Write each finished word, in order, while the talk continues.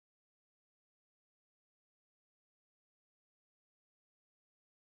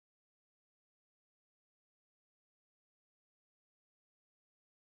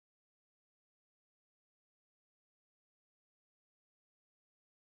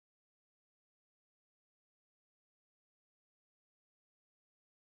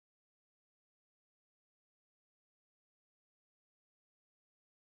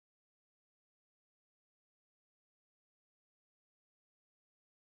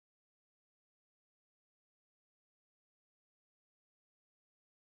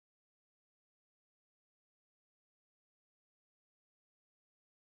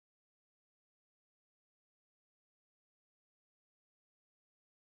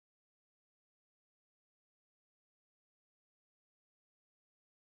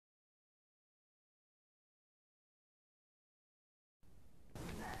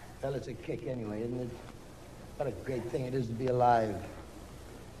Well, it's a kick anyway, isn't it? What a great thing it is to be alive.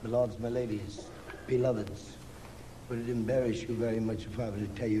 My lords, my ladies, beloveds. Would it embarrass you very much if I were to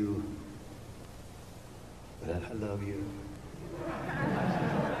tell you that I love you?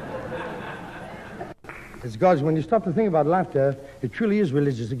 It's gorgeous. When you stop to think about laughter, it truly is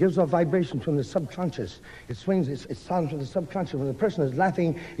religious. It gives off vibrations from the subconscious. It swings, it sounds from the subconscious. When the person is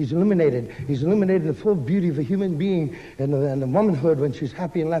laughing, he's illuminated. He's illuminated the full beauty of a human being. And the womanhood, when she's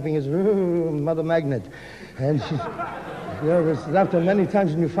happy and laughing, is Mother Magnet. And she's, you know, there's laughter many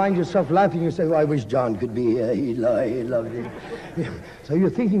times when you find yourself laughing, you say, oh, I wish John could be here. He loved it. So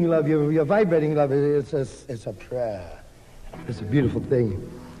you're thinking love, you're vibrating love. It's a prayer. It's a beautiful thing.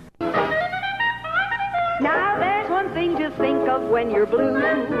 Now there's one thing to think of when you're blue.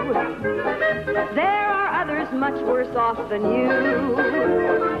 There are others much worse off than you.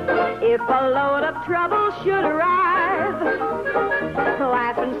 If a load of trouble should arrive,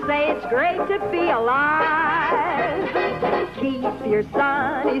 laugh and say it's great to be alive. Keep your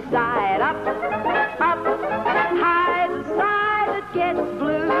sunny side up, up, hide the side that gets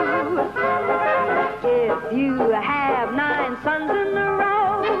blue. If you have 9 suns in a row,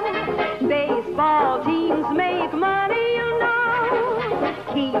 baseball teams make money, you know.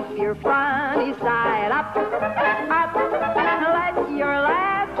 Keep your funny side up, up. Let your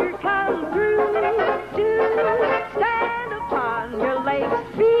laughter come through. Do stand upon your legs,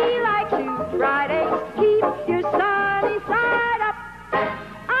 feel like 2 Fridays. Keep your sunny side up,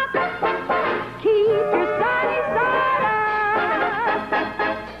 up. Keep your sunny side up.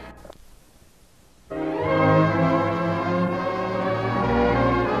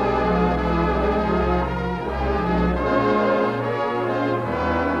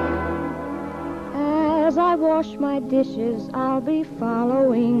 As I wash my dishes, I'll be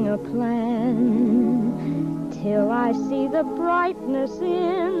following a plan till I see the brightness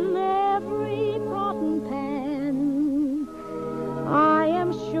in every pot and pan. I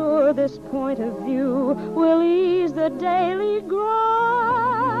am sure this point of view will ease the daily grind,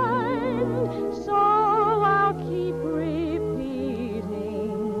 so I'll keep repeating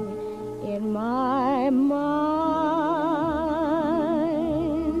in my mind.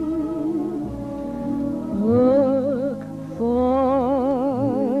 Look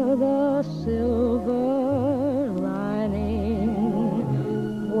for the silver lining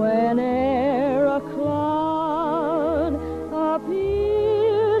whene'er a cloud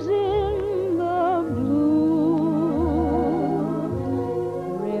appears in the blue.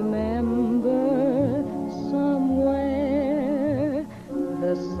 Remember, somewhere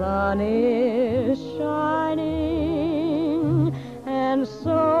the sun is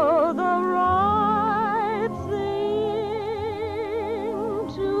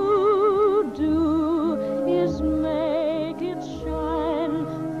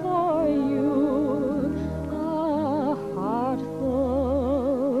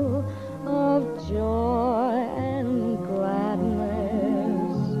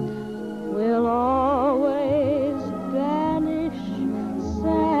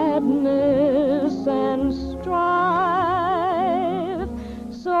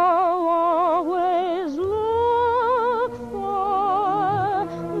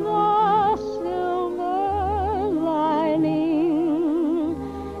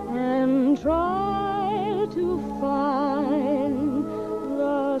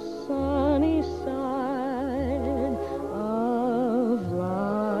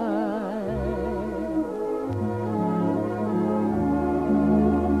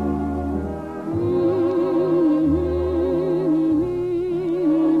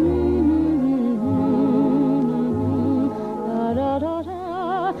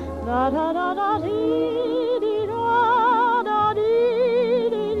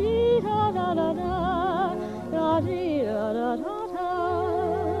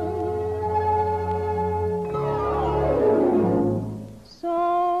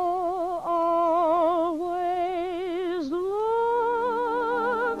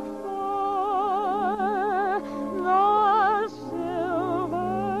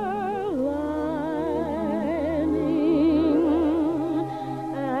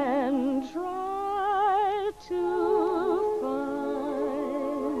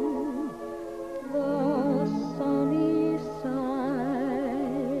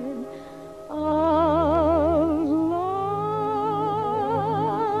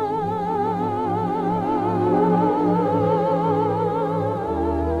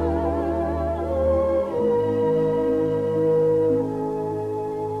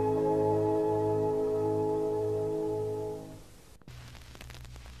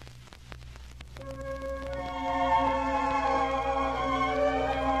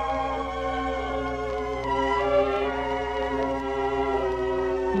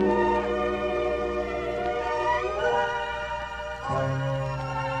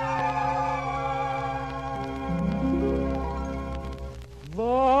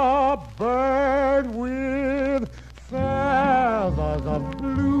The bird with feathers of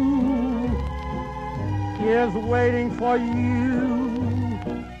blue is waiting for you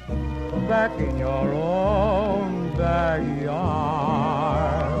back in your own backyard.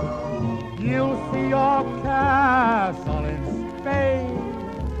 You'll see your castle in Spain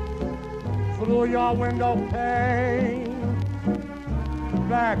through your window pane,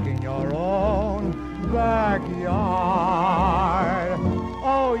 back in your own backyard.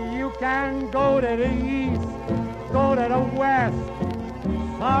 Oh, you can go to the east, go to the west,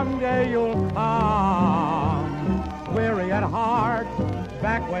 someday you'll come, weary at heart,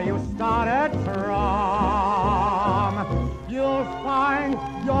 back where you started from. You'll find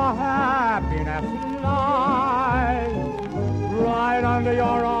your happiness lies right under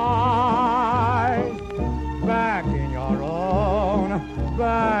your eyes, back in your own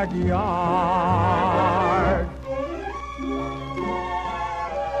backyard.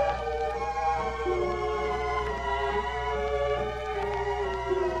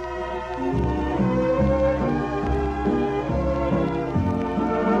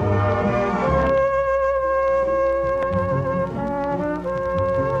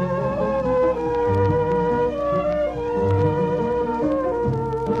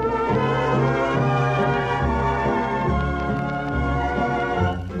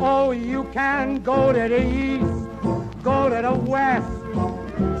 Can go to the east, go to the west,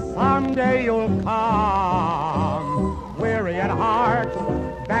 someday you'll come, weary at heart,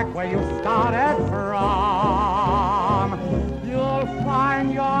 back where you started from. You'll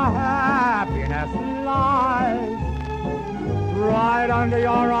find your happiness lies right under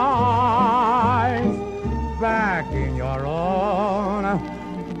your eyes, back in your own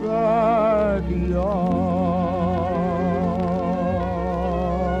backyard.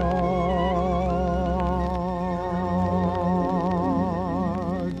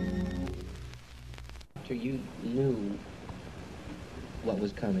 You knew what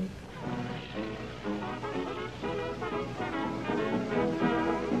was coming.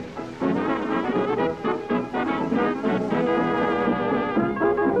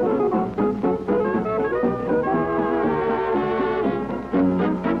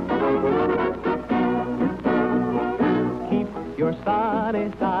 Keep your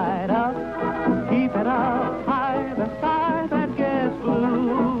sunny side up, keep it up high, the side that gets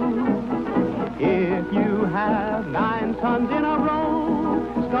blue. If you have 9 sons in a row,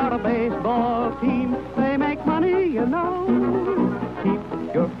 start a baseball team, they make money, you know. Keep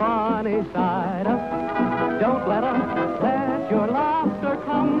your funny side up, don't let your laughter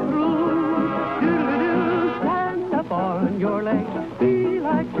come through. Do-do-do, stand up on your legs, be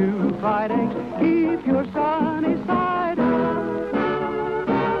like 2 fried eggs, keep your sunny side up.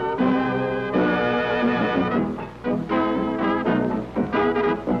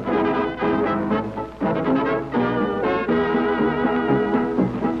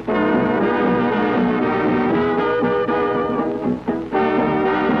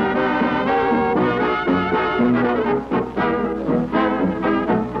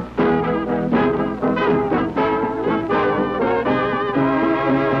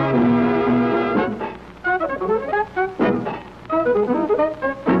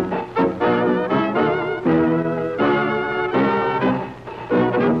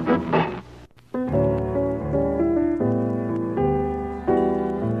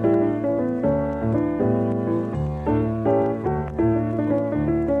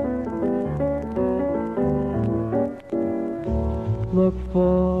 Look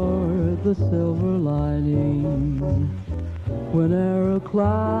for the silver lining whene'er a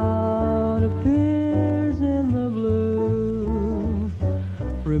cloud appears in the blue.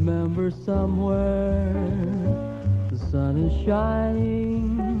 Remember somewhere the sun is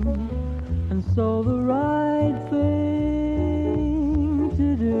shining, and so the right thing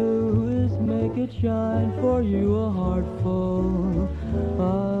to do is make it shine for you, a heart full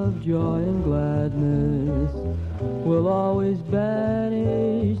of joy and gladness will always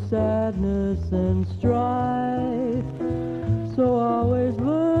banish sadness and strife. So always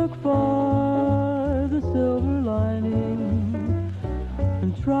look for the silver lining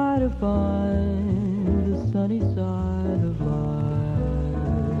and try to find the sunny side of life.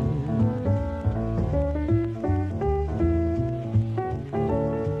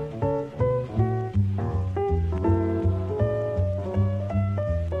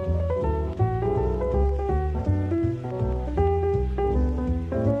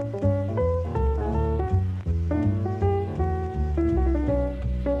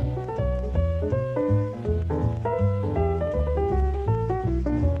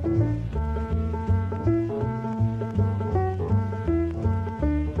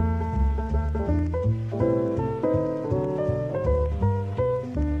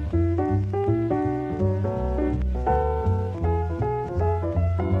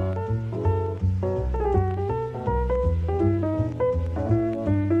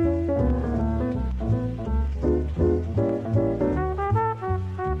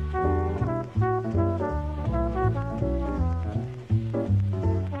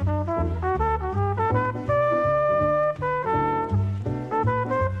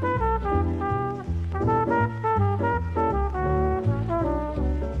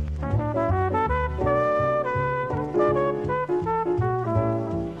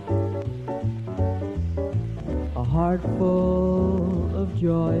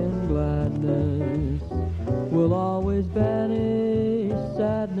 joy and gladness will always banish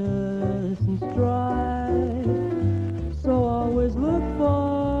sadness and strife. So always look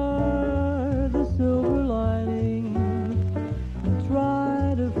for the silver lining and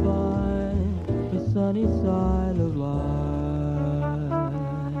try to find the sunny side of life.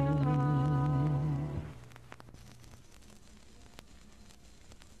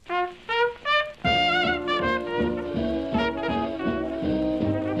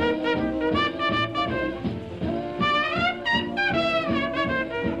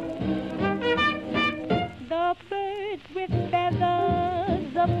 The bird with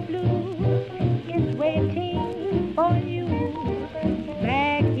feathers of blue is waiting for you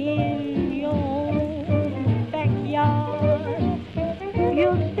back in your own backyard.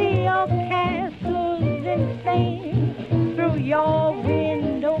 You'll see your castles in flames through your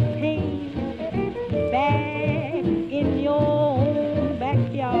window pane back in your own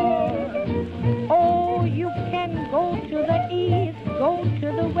backyard. Oh, you can go to the east, go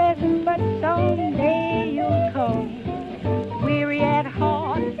to the west, but someday you'll come weary at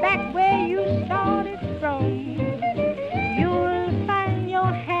heart back where you started from. You'll find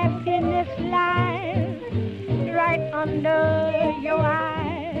your happiness lies right under your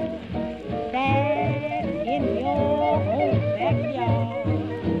eyes back in your own backyard.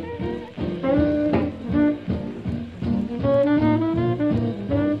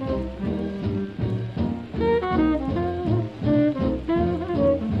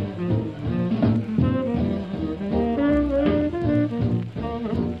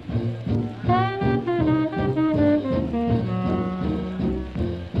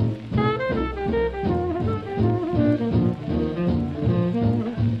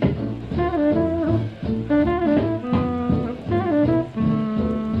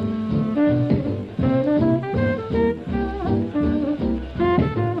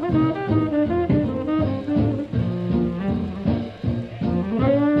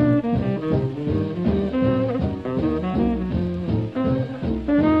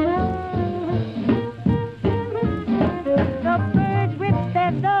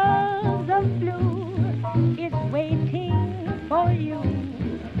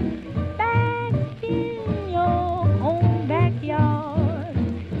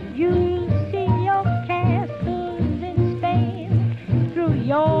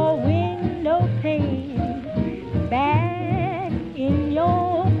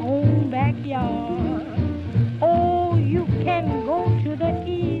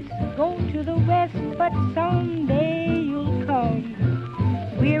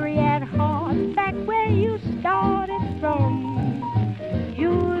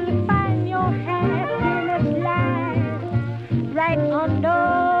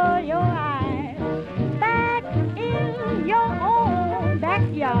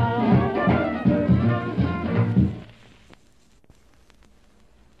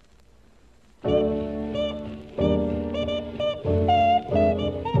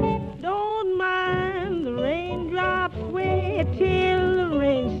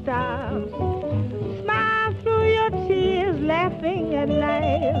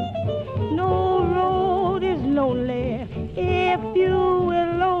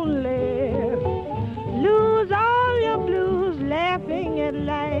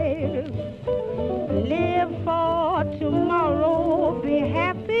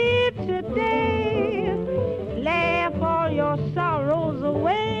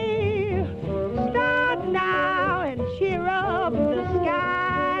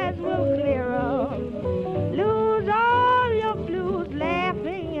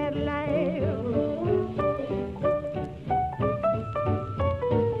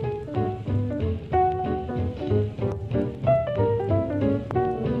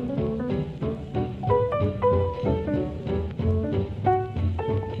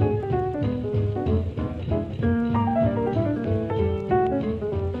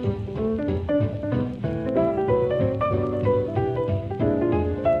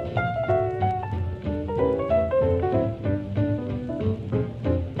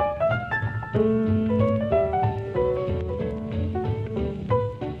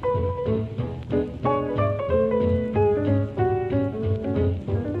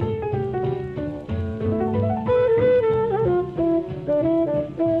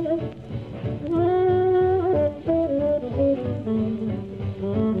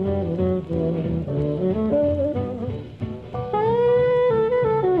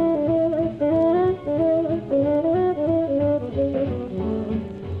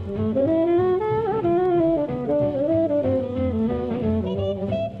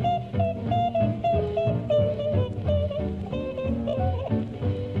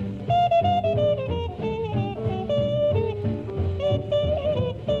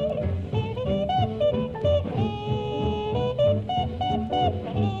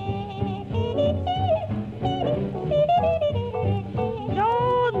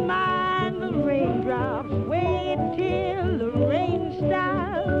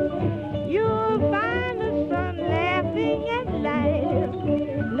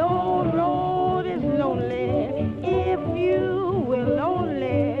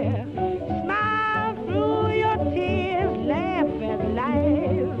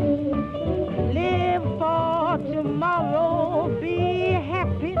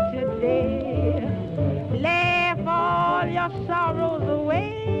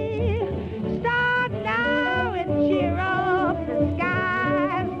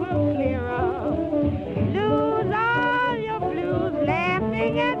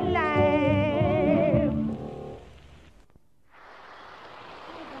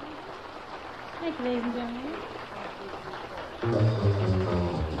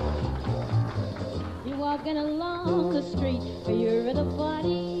 walking along the street, you're at a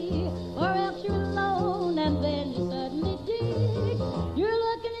party, or else you're alone, and then you suddenly dig. You're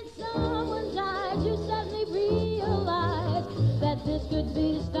looking at someone's eyes, you suddenly realize that this could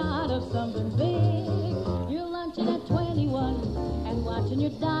be the start of something big. You're lunching at 21 and watching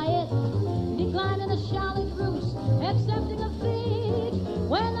your diet, declining a Charlotte Russe, accepting a fig.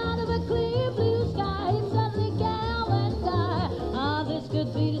 When out of a clear blue sky, it's suddenly gal and guy. Ah, this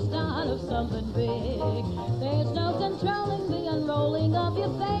could be the start of something big. There's no controlling the unrolling of your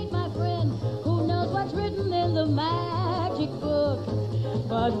fate, my friend. Who knows what's written in the magic book?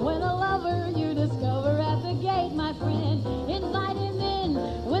 But when a lover you discover at the gate, my friend, invite him in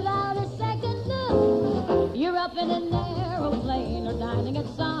without a second look. You're up in an aeroplane or dining at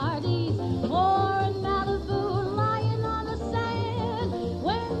Sardi's or in Malibu lying on the sand.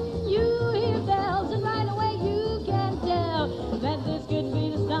 When you hear bells and right away you can tell that this could be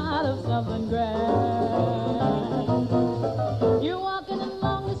the start of something grand. You're walking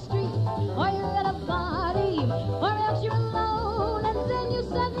along the street or you're at a party or else you're alone and then you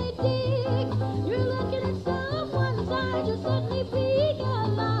suddenly dig. You're looking at someone's eyes, you suddenly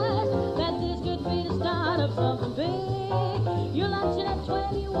realize that this could be the start of something big. You're lunching at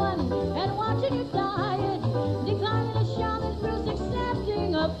 21 and watching your diet, declining a Charlotte Russe,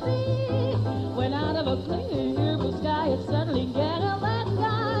 accepting a fee. When out of a clear blue sky, it's suddenly get a Latin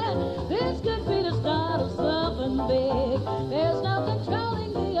guy. This could be the start of something big. There's no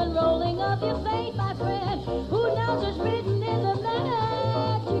controlling the unrolling of your fate, my friend. Who knows what's written in the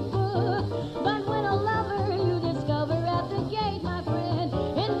magic book? But when a lover you discover at the gate, my friend,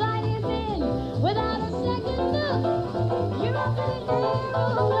 invite him in without a second look. You're up in an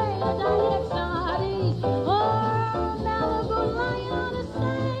aeroplane, a dining at Sardi's, or Malibu lying on the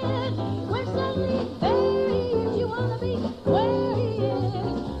sand. When suddenly there he is, you wanna be where he is.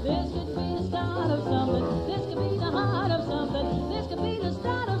 This could be the start of something. This could be the heart of something. This could be the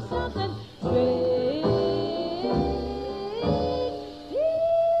start of something big.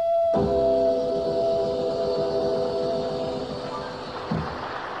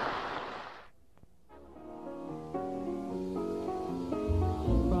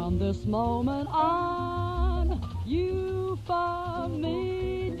 From this moment on, you for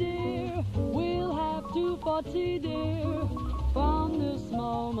me, dear, we'll have 240, dear. From this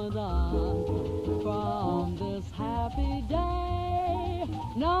moment on, from this happy day,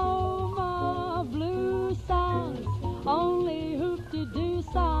 no more blue songs, only hoop-de-doo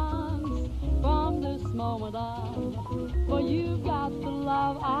songs. From this moment on, for you've got the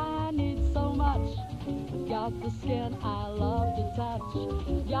love I need so much. Got the skin I love to touch.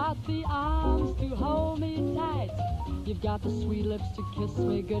 Got the arms to hold me tight. You've got the sweet lips to kiss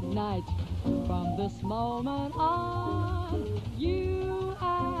me goodnight. From this moment on, you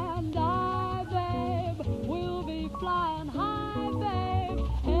and I, babe, will be flying high, babe.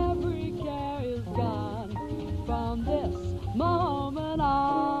 Every care is gone. From this moment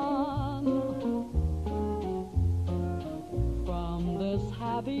on, from this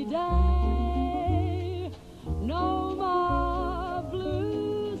happy day, no more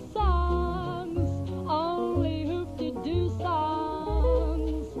blue songs, only hoop-de-doo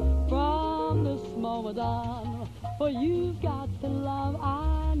songs. From this moment on, for you've got the love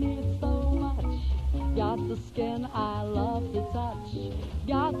I need so much. Got the skin I love to touch.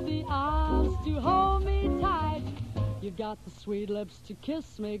 Got the arms to hold me tight. You've got the sweet lips to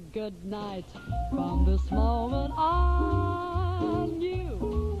kiss me goodnight. From this moment on,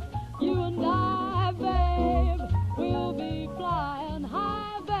 you and I, babe, we'll be flying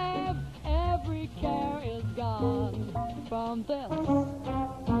high, babe. Every care is gone. From this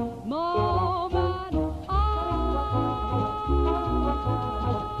moment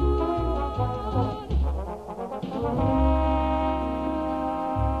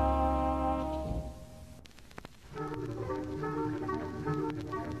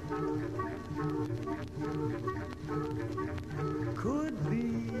Could be,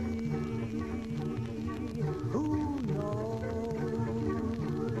 who knows?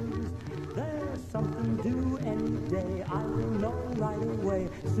 There's something due any day. I will know right away,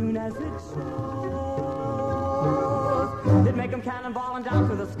 soon as it shows. It'd make them cannonballing down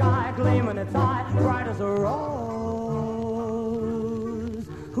through the sky, gleaming its eye, bright as a rose.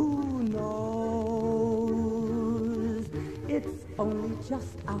 Who knows? It's only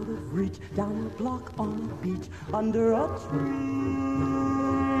just out of reach, down the block on the beach, under a tree.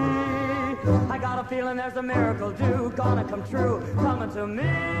 I got a feeling there's a miracle due, gonna come true, coming to me.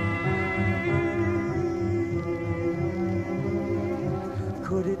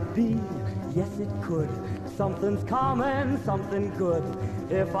 Could it be? Yes, it could. Something's coming, something good,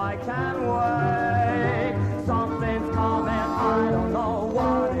 if I can wait. Something's coming, I don't know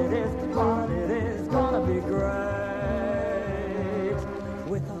what it is, but it is gonna be great.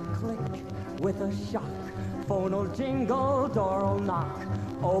 With a click, with a shock, phone'll jingle, door'll knock,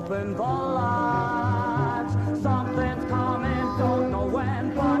 open the latch. Something's coming, don't know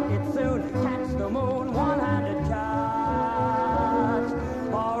when, but it's soon. Catch the moon, one-handed catch.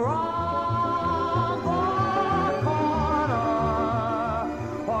 Around the corner,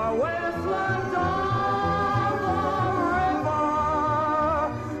 or whistling down the river.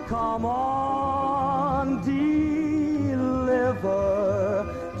 Come on, deliver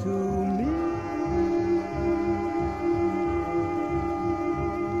to me.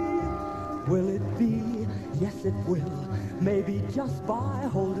 Will it be? Yes, it will. Maybe just by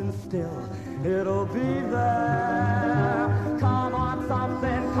holding still, it'll be there. Come on,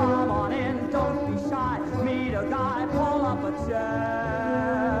 something, come on in. Don't be shy. Meet a guy, pull up a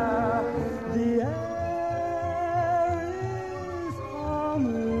chair. The air is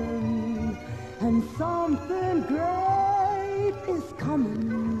humming, and something great is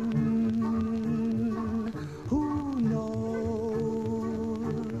coming. Who knows?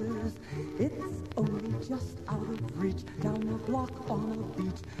 It's only just out of reach, down the block on a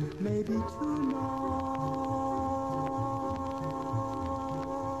beach, maybe tonight.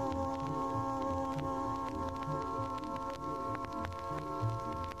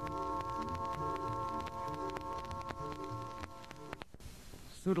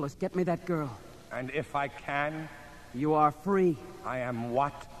 Pseudolus, get me that girl. And if I can, You are free. I am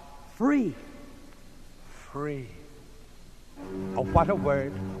what? Free. Free. Oh, what a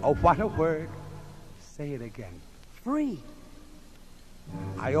word. Oh, what a word. Say it again. Free.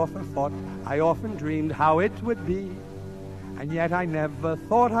 I often thought, I often dreamed how it would be, and yet I never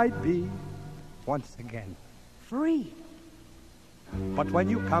thought I'd be once again Free. But when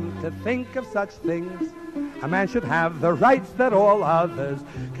you come to think of such things, a man should have the rights that all others.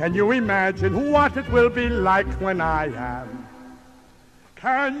 Can you imagine what it will be like when I am?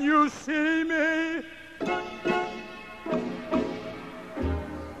 Can you see me?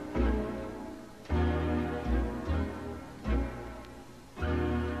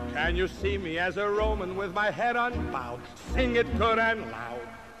 Can you see me as a Roman with my head unbowed? Sing it good and loud.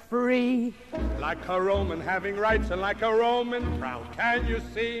 Free. Like a Roman having rights and like a Roman proud. Can you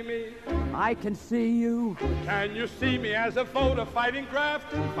see me? I can see you. Can you see me as a voter fighting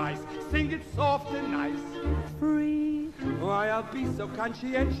graft and vice? Sing it soft and nice. Free. Why, I'll be so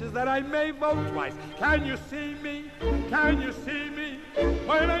conscientious that I may vote twice. Can you see me? Can you see me?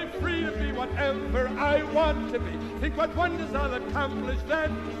 When I'm free to be whatever I want to be. Think what wonders I'll accomplish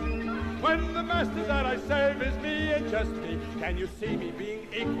then. When the master that I serve is me and just me. Can you see me being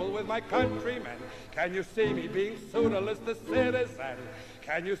equal with my countrymen? Can you see me being pseudolus the citizen?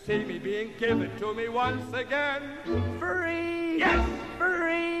 Can you see me being given to me once again? Free. Yes!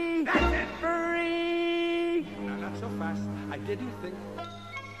 Free. That's it! Free. No, not so fast. I didn't think.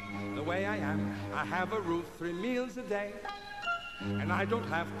 The way I am, I have a roof, 3 meals a day. And I don't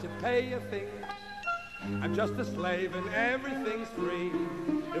have to pay a thing. I'm just a slave and everything's free.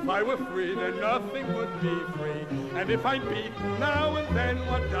 If I were free, then nothing would be free. And if I'm beaten now and then,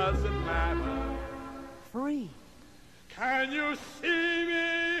 what does it matter? Free. Can you see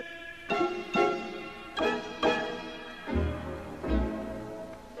me?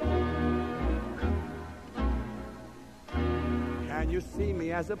 Can you see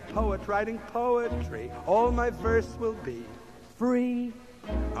me as a poet writing poetry? All my verse will be Free.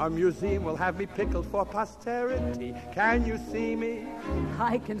 Our museum will have me pickled for posterity. Can you see me?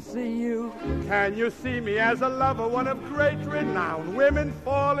 I can see you. Can you see me as a lover, one of great renown, women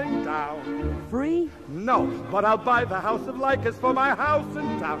falling down? Free. No, but I'll buy the house of Lycus for my house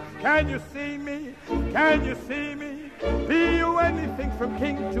in town. Can you see me? Can you see me? Be you anything from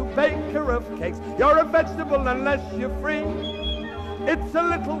king to baker of cakes? You're a vegetable unless you're free. It's a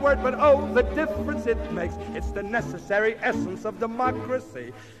little word, but oh, the difference it makes. It's the necessary essence of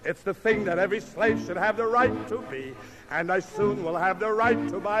democracy. It's the thing that every slave should have the right to be. And I soon will have the right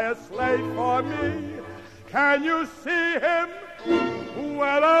to buy a slave for me. Can you see him?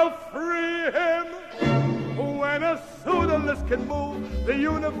 Well, I'll free him. When a pseudolus can move, the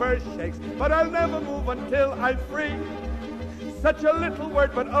universe shakes. But I'll never move until I'm free. Such a little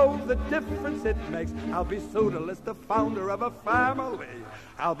word, but oh, the difference it makes. I'll be pseudolus, the founder of a family.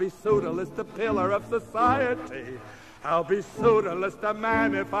 I'll be pseudolus, the pillar of society. I'll be pseudolus, the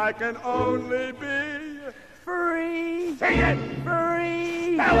man, if I can only be Free. Say it!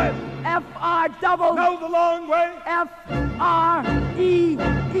 Free. Spell it! F-R double. No, the long way. F-R-E-E.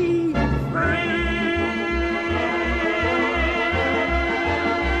 Free!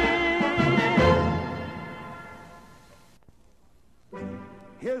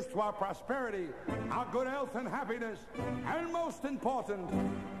 our prosperity, our good health and happiness, and most important,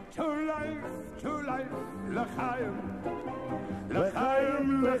 to life, l'chaim.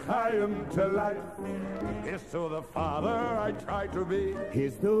 L'chaim, l'chaim, to life. Here's to the father I try to be.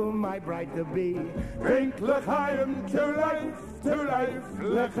 Here's to my bride to be. Drink l'chaim, to life,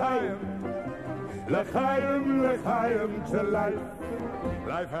 l'chaim. L'chaim, l'chaim, to life.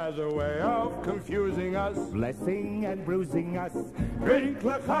 Life has a way of confusing us, Blessing and bruising us. drink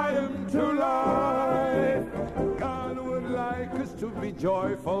l'chaim to life. God would like us to be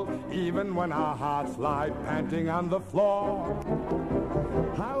joyful, even when our hearts lie panting on the floor.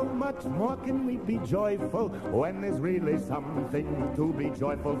 How much more can we be joyful when there's really something to be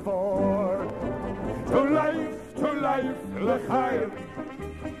joyful for? To life, l'chaim.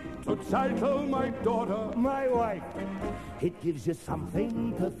 To title my daughter, My wife, it gives you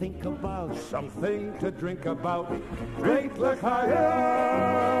something to think about. something to drink about. Drink l'chaim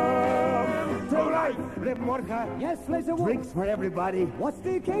to life. Remorca, Yes, Laser Wolf. drinks for everybody. What's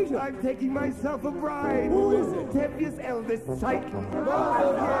the occasion? I'm taking myself a bride. Who is it? Tevye's eldest sight. To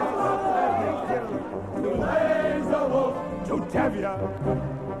raise the wolf, to Tevye,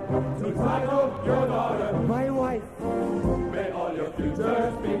 to title your daughter. My wife, May all your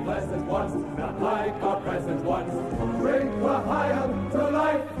futures be blessed at once, not like our present ones. Drink l'chaim to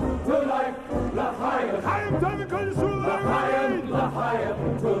life, l'chaim.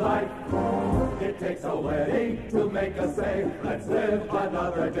 L'chaim to life. It takes a wedding to make us say, let's live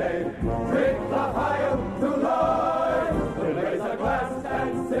another day. Drink l'chaim to life. We raise a glass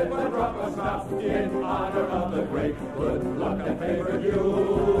and sip a drop of schnapps in honor of the great good luck that favored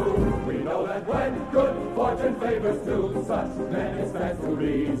you. We know that when good fortune favors two, such men as stands to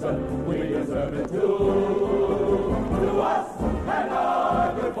reason, we deserve it too. To us and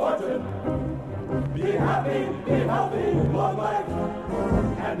our good fortune, be happy, be healthy, long life.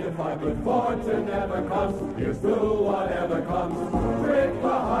 And if our good fortune never comes, here's to whatever comes. Drink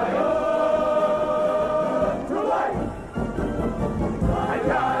l'chaim to life.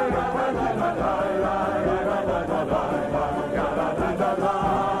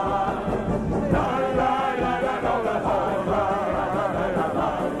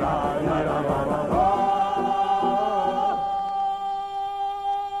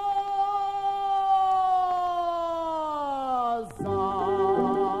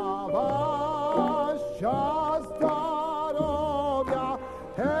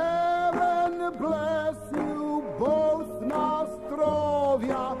 Heaven bless you both,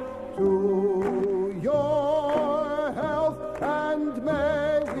 Nostrovia, to your health, and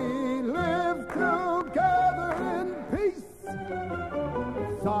may we live together in peace.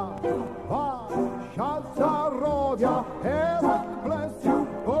 Zarovia, heaven bless you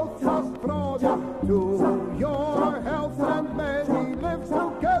both, Nostrovia, to your health, and may we live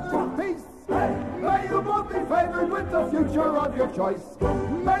together in peace. May you both be favored with the future of your choice.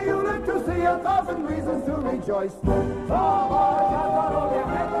 May you live to see 1,000 reasons to rejoice. Your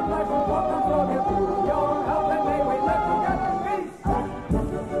health, and may we live together in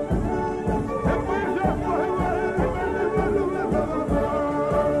peace.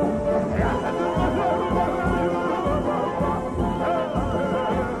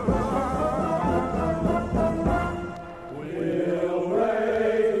 We'll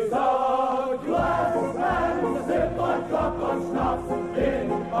raise a glass and sip a drop of schnapps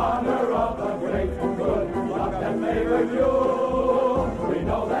in honor of the great good luck that favored you. We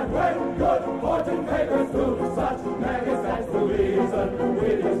know that when good fortune favors two, such men as stands to reason, we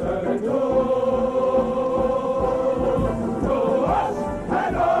deserve it too. To us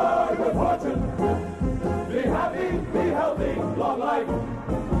and our good fortune, be happy, be healthy, long life.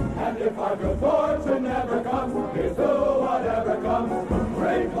 And if our good fortune